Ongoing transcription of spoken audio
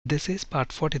This is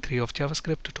part 43 of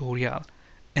JavaScript tutorial.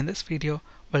 In this video,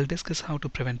 we'll discuss how to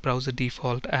prevent browser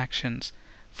default actions.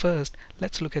 First,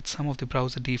 let's look at some of the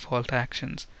browser default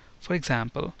actions. For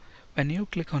example, when you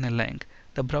click on a link,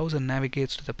 the browser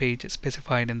navigates to the page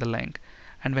specified in the link,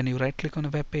 and when you right-click on a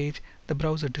web page, the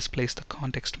browser displays the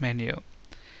context menu.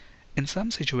 In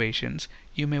some situations,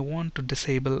 you may want to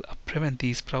disable or prevent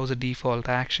these browser default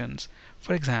actions.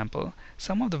 For example,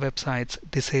 some of the websites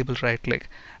disable right-click,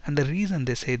 and the reason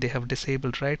they say they have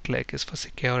disabled right-click is for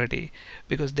security,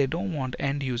 because they don't want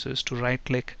end users to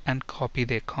right-click and copy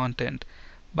their content.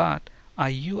 But are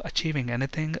you achieving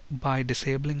anything by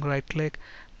disabling right-click?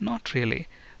 Not really,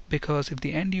 because if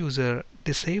the end user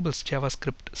disables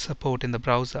JavaScript support in the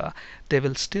browser, they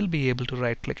will still be able to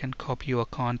right-click and copy your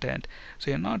content. So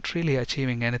you're not really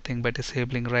achieving anything by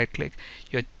disabling right-click.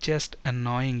 You're just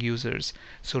annoying users.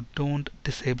 So don't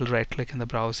disable right-click in the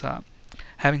browser.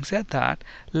 Having said that,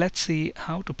 let's see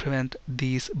how to prevent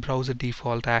these browser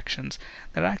default actions.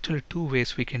 There are actually two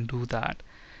ways we can do that.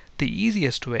 The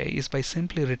easiest way is by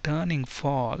simply returning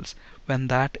false when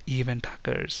that event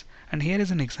occurs. And here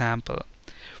is an example.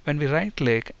 When we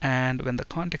right-click and when the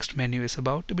context menu is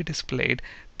about to be displayed,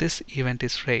 this event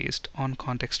is raised on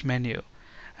context menu.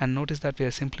 And notice that we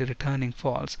are simply returning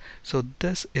false. So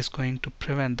this is going to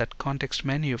prevent that context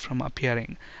menu from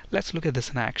appearing. Let's look at this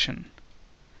in action.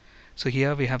 So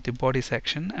here we have the body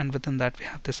section, and within that we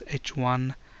have this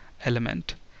h1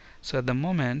 element. So at the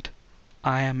moment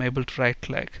I am able to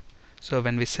right-click. So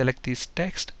when we select this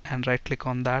text and right-click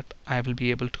on that, I will be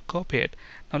able to copy it.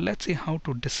 Now let's see how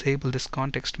to disable this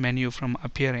context menu from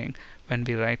appearing when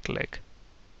we right-click.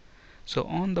 So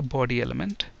on the body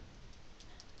element,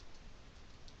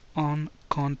 on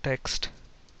context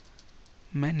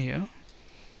menu,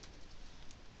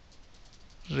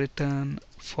 return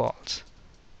false.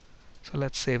 So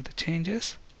let's save the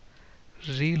changes,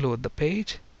 reload the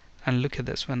page, and look at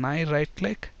this. When I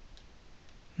right-click,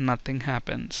 nothing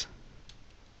happens.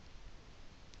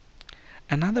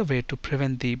 Another way to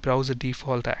prevent the browser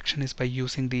default action is by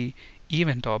using the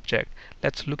event object.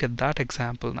 Let's look at that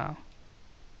example now.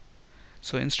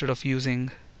 So instead of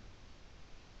using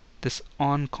this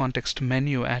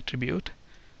onContextMenu attribute,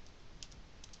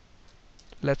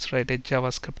 let's write a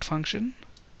JavaScript function.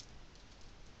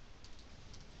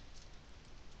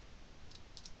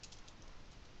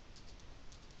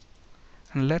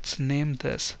 And let's name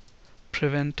this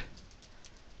prevent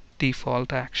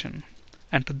default action.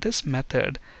 And to this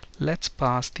method, let's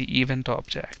pass the event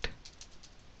object.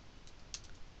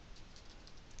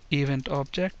 Event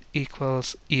object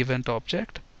equals event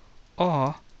object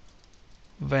or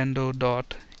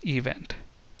window.event.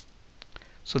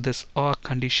 So this or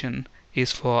condition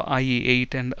is for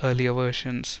IE8 and earlier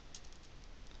versions.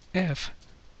 If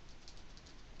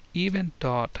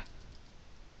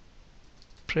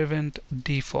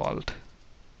event.preventDefault.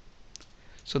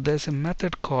 So there's a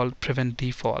method called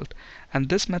preventDefault, and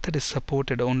this method is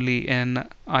supported only in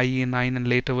IE9 and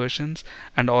later versions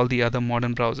and all the other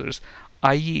modern browsers.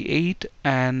 IE8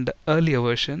 and earlier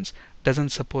versions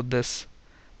doesn't support this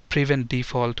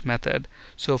preventDefault method.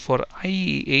 So for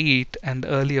IE8 and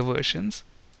earlier versions,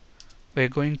 we're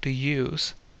going to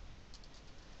use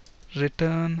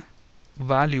return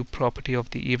value property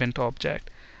of the event object,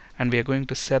 and we are going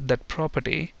to set that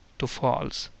property to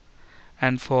false.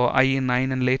 And for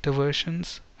IE9 and later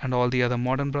versions and all the other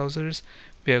modern browsers,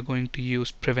 we are going to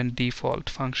use preventDefault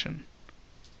function.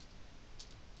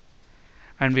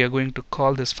 And we are going to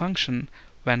call this function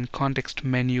when context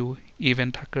menu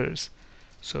event occurs.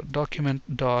 So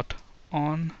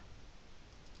document.on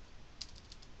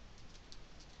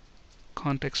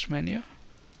context menu,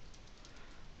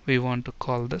 we want to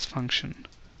call this function.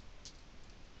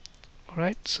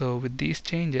 Alright, so with these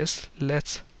changes,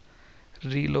 let's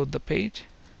reload the page,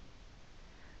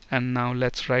 and now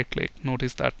let's right-click.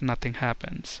 Notice that nothing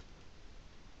happens.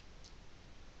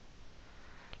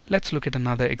 Let's look at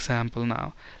another example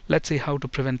now. Let's see how to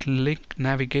prevent link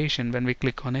navigation when we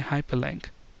click on a hyperlink.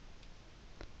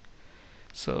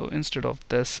 So instead of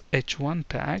this h1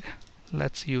 tag,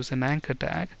 let's use an anchor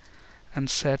tag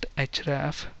and set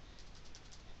href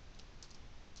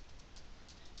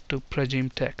to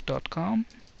prajimtech.com.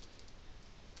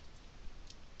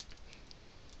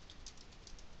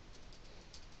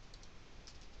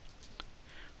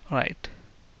 Right.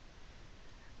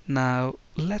 Now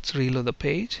let's reload the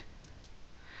page.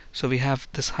 So we have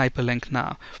this hyperlink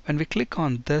now. When we click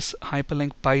on this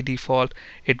hyperlink, by default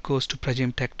it goes to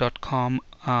prajimtech.com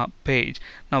page.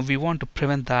 Now we want to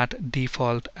prevent that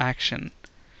default action,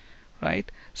 right?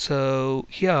 So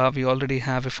here we already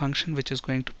have a function which is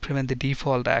going to prevent the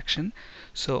default action.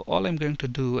 So all I'm going to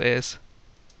do is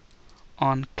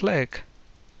on click,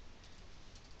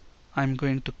 I'm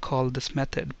going to call this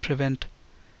method prevent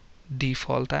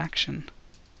default action.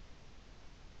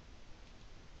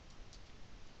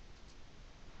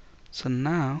 So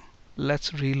now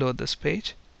let's reload this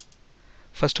page.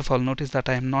 First of all, notice that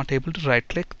I am not able to right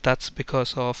click. That's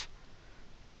because of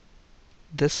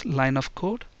this line of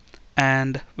code,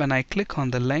 and when I click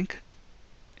on the link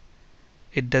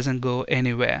it doesn't go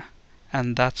anywhere,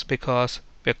 and that's because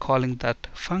we're calling that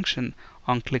function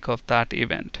on click of that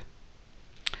event.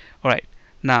 Alright,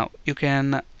 now you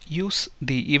can use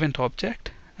the event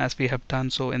object as we have done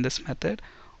so in this method,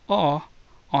 or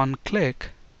on click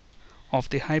of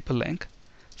the hyperlink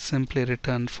simply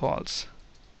return false.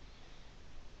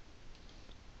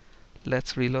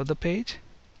 Let's reload the page.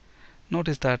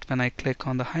 Notice that when I click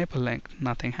on the hyperlink,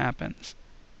 nothing happens.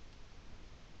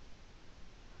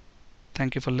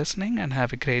 Thank you for listening and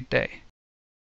have a great day.